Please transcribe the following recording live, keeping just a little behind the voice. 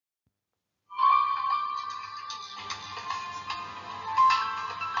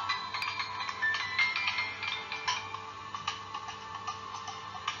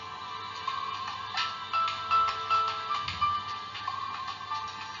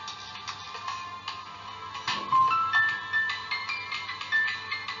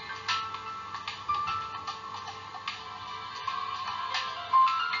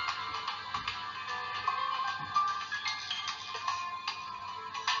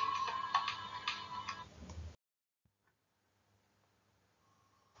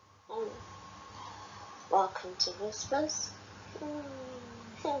Welcome to Whispers. The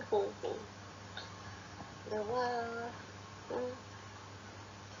world.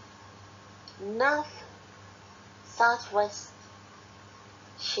 North, Southwest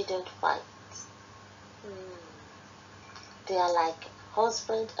shouldn't fight. They are like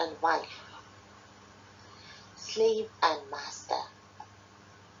husband and wife, slave and master.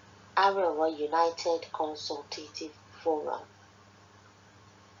 Arewa United Consultative Forum.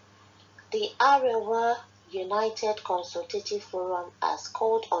 The Arewa United Consultative Forum has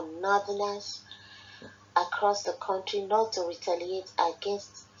called on northerners across the country not to retaliate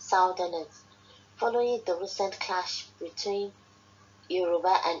against southerners following the recent clash between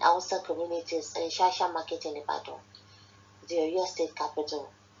Yoruba and Hausa communities in Shasha Market in Ibadan, the Oyo State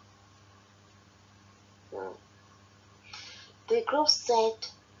capital. The group said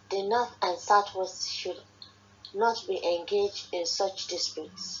the North and Southwest should not be engaged in such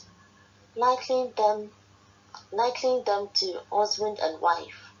disputes, likening them to husband and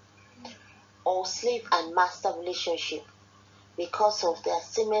wife or slave and master relationship because of their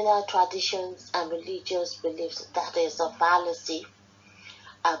similar traditions and religious beliefs. That is a fallacy.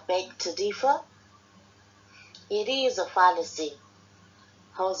 I beg to differ. It is a fallacy.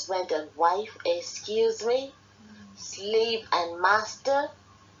 Husband and wife, excuse me, slave and master.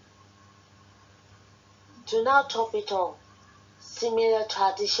 Do not top it all. Similar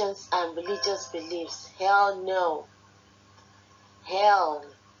traditions and religious beliefs. Hell no. Hell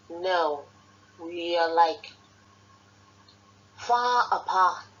no. We are like far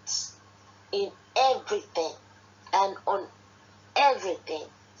apart in everything and on everything.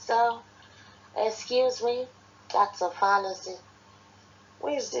 So, excuse me, that's a fallacy. Who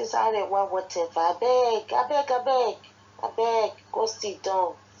is this? I don't want whatever. I beg. Go sit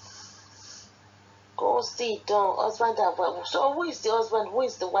down. Go sit down. Husband and wife. So, who is the husband? Who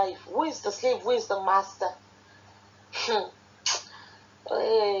is the wife? Who is the slave? Who is the master?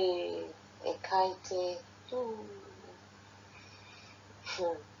 Hey, a kite.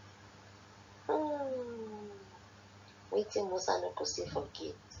 Waiting Musa no go see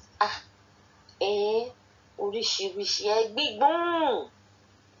forget. Oríṣiríṣi ẹgbígbọ́n.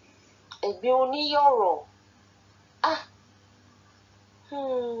 Ẹgbẹ́ oníyọ̀rọ̀.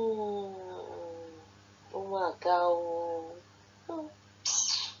 Oh my God.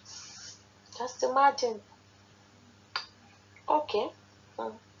 Just imagine. Okay.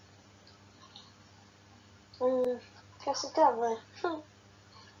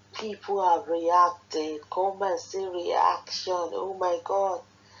 People have reacted. Come and see reaction. Oh my God.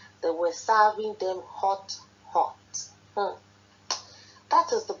 They were serving them hot.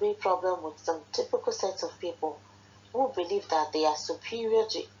 That is the big problem with some typical sets of people who believe that they are superior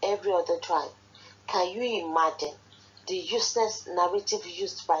to every other tribe. Can you imagine the useless narrative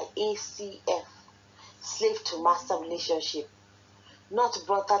used by ACF, slave to master relationship, not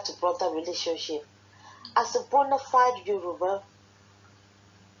brother to brother relationship? As a bona fide Yoruba,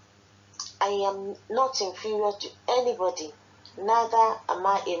 I am not inferior to anybody, neither am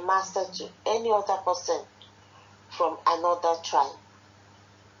I a master to any other person from another tribe.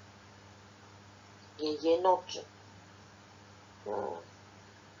 Not true.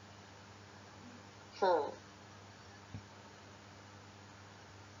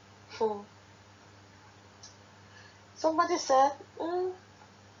 Somebody said,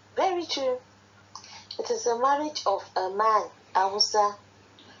 very true. It is a marriage of a man, Hausa,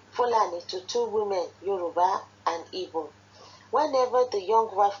 Fulani, to two women, Yoruba and Igbo. Whenever the young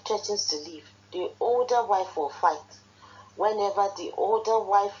wife threatens to leave, the older wife will fight. Whenever the older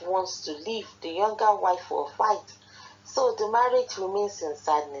wife wants to leave, the younger wife will fight. So the marriage remains in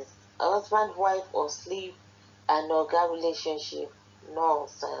sadness. Husband, wife, or slave and oga relationship.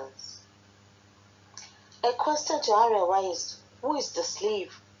 Nonsense. A question to Arewa is, who is the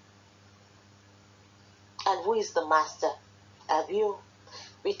slave and who is the master? Abiu,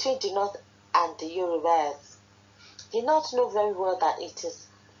 between the North and the Yorubas. The North know very well that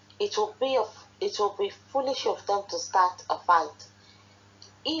it will be foolish of them to start a fight.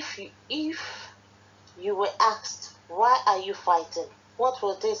 If you were asked, why are you fighting? What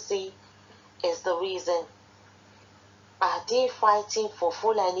will they say is the reason? Are they fighting for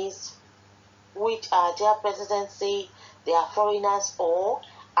Fulanis, which their president say they are foreigners, or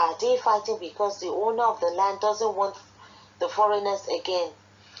are they fighting because the owner of the land doesn't want the foreigners again?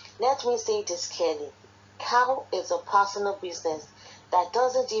 Let me say this clearly. Cow is a personal business that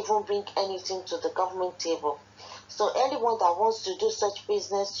doesn't even bring anything to the government table. So anyone that wants to do such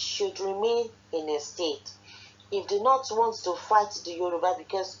business should remain in a state. If the North wants to fight the Yoruba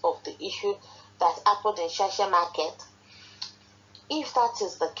because of the issue that happened in Shasha Market, if that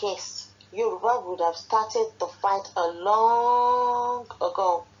is the case, Yoruba would have started the fight a long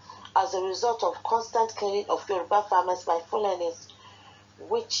ago as a result of constant killing of Yoruba farmers by Fulanis,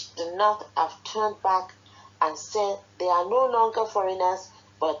 which the North have turned back and said they are no longer foreigners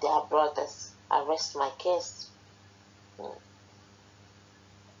but they are brothers. I rest my case.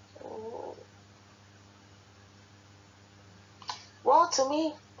 Well, to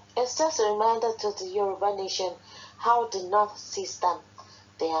me, it's just a reminder to the Yoruba nation how the North sees them.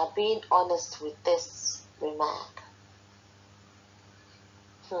 They are being honest with this remark.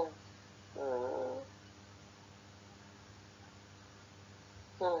 Hmm. Hmm.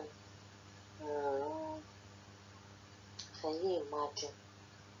 Hmm. Hmm. Can you imagine?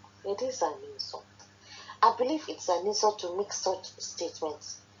 It is an insult. I believe it's an insult to make such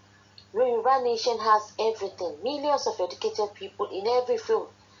statements. Yoruba nation has everything, millions of educated people in every field,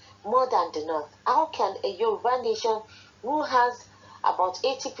 more than the North. How can a Yoruba nation who has about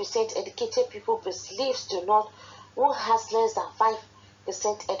 80% educated people be slaves to North who has less than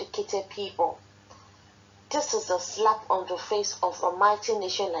 5% educated people? This is a slap on the face of a mighty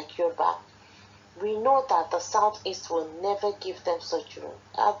nation like Yoruba. We know that the Southeast will never give them such room.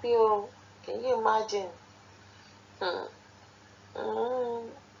 Abio, can you imagine? Hmm. Hmm.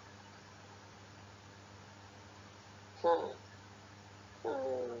 Hmm.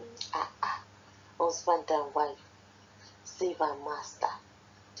 Husband and wife, slave and master.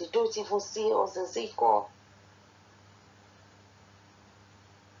 They don't even see us as equal.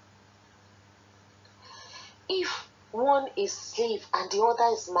 If one is slave and the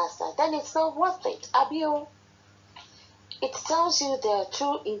other is master, then it's not worth it. Abio, it tells you their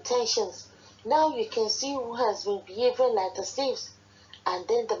true intentions. Now you can see who has been behaving like the slaves and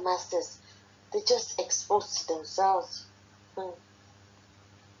then the masters. They just exposed themselves. Hmm.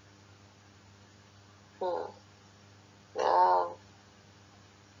 Hmm. Um,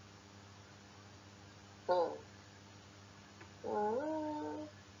 hmm. Hmm.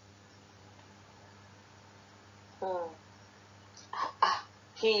 Hmm.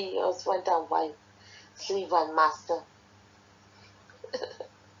 He, husband and wife, slave and master.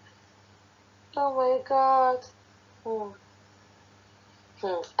 Oh my God. Hmm.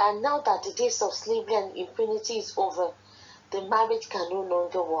 And now that the days of slavery and impunity is over, the marriage can no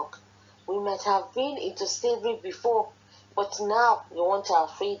longer work. We might have been into slavery before, but now we want our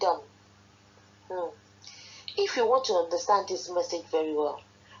freedom. Hmm. If you want to understand this message very well,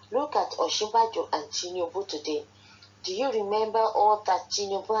 look at Osinbajo and Tinubu today. Do you remember all that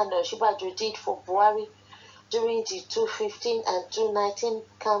Tinubu and Osinbajo did for Buhari during the 2015 and 2019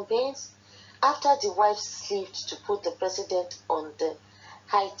 campaigns? After the wives slaved to put the president on the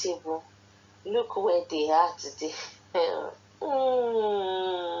high table, look where they are today.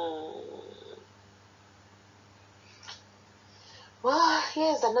 Well,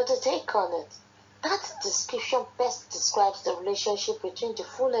 here's another take on it. That description best describes the relationship between the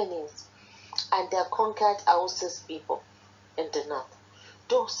Fulanis and their conquered Hausa people in the north.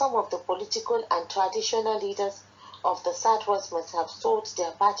 Though some of the political and traditional leaders of the Southwest must have sold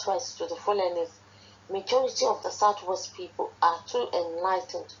their birthrights to the Fulanis, majority of the Southwest people are too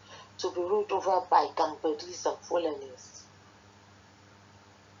enlightened to be ruled over by Gambaris and Fulanis.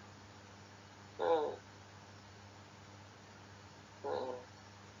 Hmm. Hmm.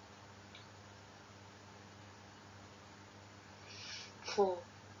 Hmm.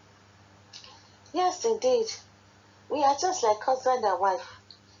 Yes, indeed. We are just like husband and wife.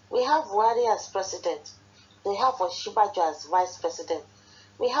 We have Buhari as president. They have Osinbajo as vice president.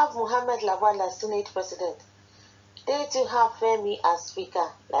 We have Muhammad Lawal as Senate president. They too have Femi as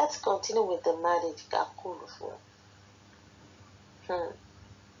speaker. Let's continue with the marriage. Kakulufu. Hmm.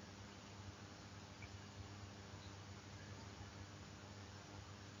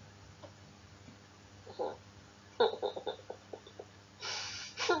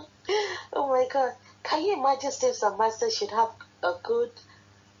 Oh my God! Can you imagine slaves and masters a good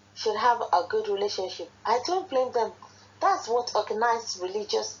should have a good relationship? I don't blame them. That's what organized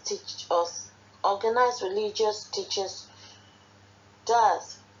religious teachers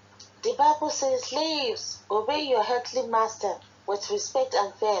does. The Bible says, slaves, obey your earthly master with respect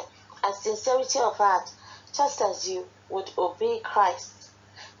and fear and sincerity of heart, just as you would obey Christ.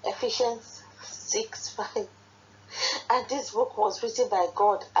 Ephesians 6:5. And this book was written by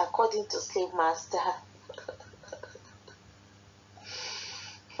God according to slave master.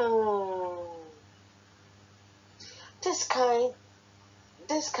 Hmm. This kind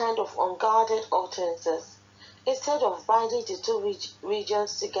this kind of unguarded utterances, instead of binding the two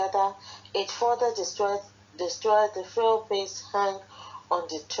regions together, it further destroys the frail pace hang on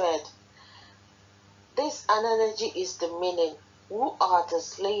the thread. This analogy is the meaning. Who are the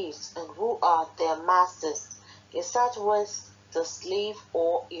slaves and who are their masters? Is that was the slave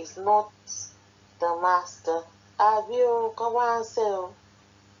or is not the master? Abio, come on, so.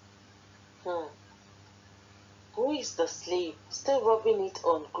 Who is the slave? Still rubbing it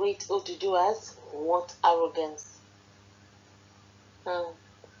on great Oduduwas? What arrogance! Hmm.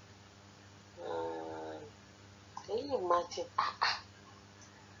 Hmm. Can you imagine?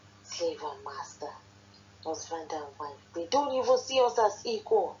 Slave and master, husband and wife. They don't even see us as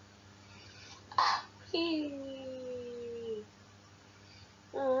equal.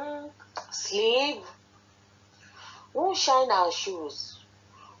 Slave, who shine our shoes?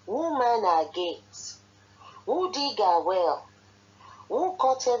 Who mend our gates? Who dig our well? Who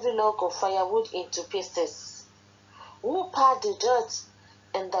cut every log of firewood into pieces? Who pad the dirt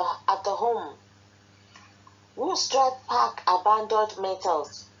at the home? Who stripe pack abandoned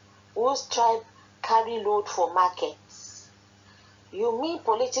metals? Who stripe carry load for markets? You mean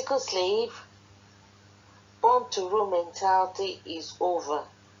political slave? Born to rule mentality is over.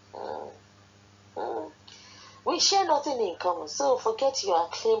 We share nothing in common, so forget your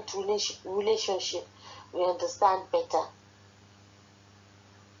acclaimed relationship. We understand better.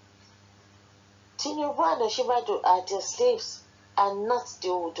 Tinubu and Oshibadu are the slaves and not the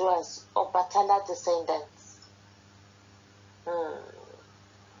Oduas or Batala descendants.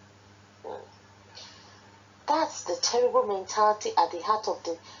 That's the terrible mentality at the heart of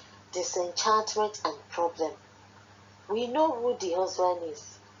the disenchantment and problem. We know who the husband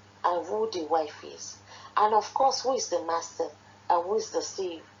is and who the wife is, and of course who is the master and who is the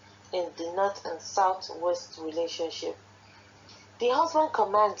slave in the north and south-west relationship. The husband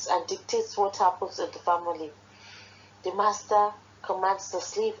commands and dictates what happens in the family. The master commands the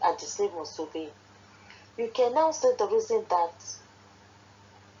slave and the slave must obey. You can now see the reason that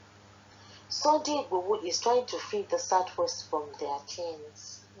Sunday Igboho is trying to free the southwest from their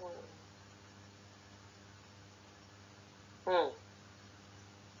chains.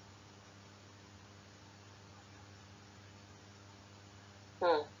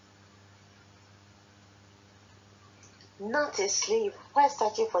 Not a slave while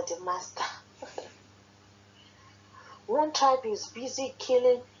searching for the master. One tribe is busy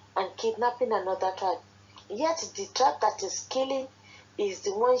killing and kidnapping another tribe. Yet the tribe that is killing is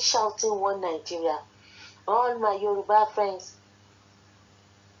the one shouting one Nigeria. All my Yoruba friends,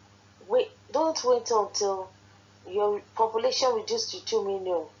 don't wait until your population reduces to 2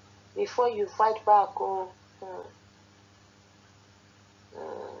 million before you fight back. Oh.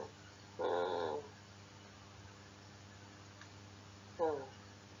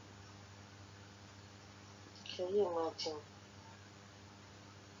 Can you imagine?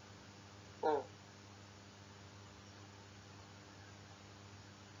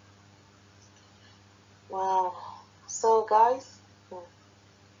 Wow. So guys,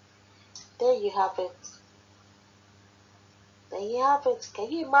 there you have it. There you have it.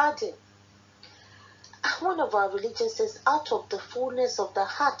 Can you imagine? One of our religions says, out of the fullness of the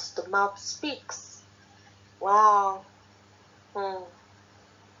heart, the mouth speaks. Wow. Can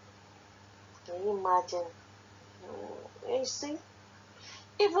you imagine? You see,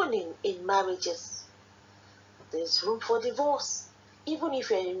 even in marriages, there's room for divorce. Even if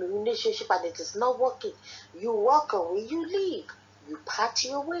you're in a relationship and it is not working, you walk away, you leave, you part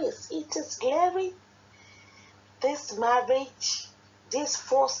your ways. It is glaring. This marriage, this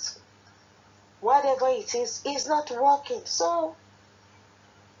force, whatever it is not working. So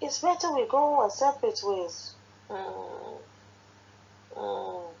it's better we go our separate ways.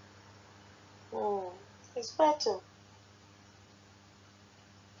 It's better.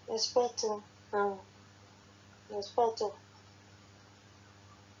 It's better. It's better.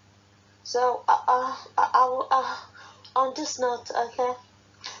 So on this note, okay,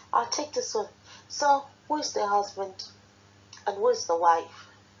 I'll take this one. So who is the husband and who is the wife?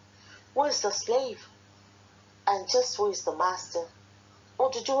 Who is the slave and just who is the master?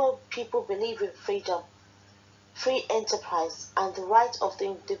 Oduduwa people believe in freedom, free enterprise, and the right of the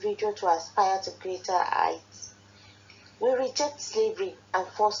individual to aspire to greater heights. We reject slavery and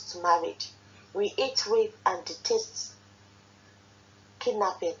forced marriage. We hate rape and detest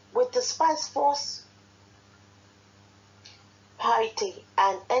kidnapping. We despise force, parity,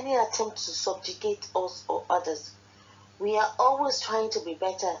 and any attempt to subjugate us or others. We are always trying to be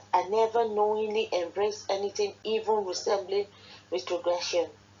better and never knowingly embrace anything even resembling retrogression.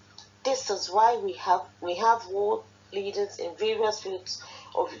 This is why we have world leaders in various fields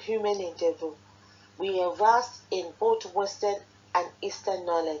of human endeavor. We are vast in both Western and Eastern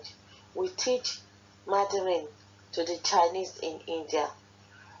knowledge. We teach Mandarin to the Chinese in India.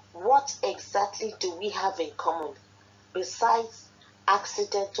 What exactly do we have in common? besides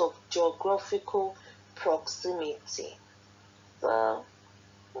accident of geographical proximity. So,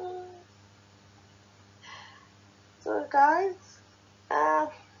 mm, so guys, uh,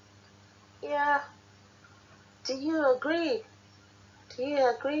 yeah, do you agree? Do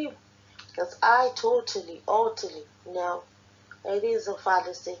you agree? Because I totally, no, it is a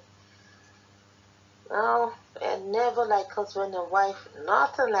fallacy. No, and never like husband and wife,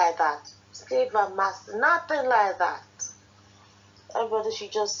 nothing like that. Slave and master, nothing like that. Everybody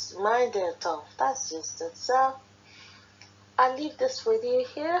should just mind their tongue. That's just it. So, I'll leave this video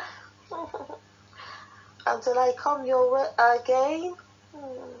here until I come your way again.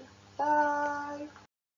 Bye.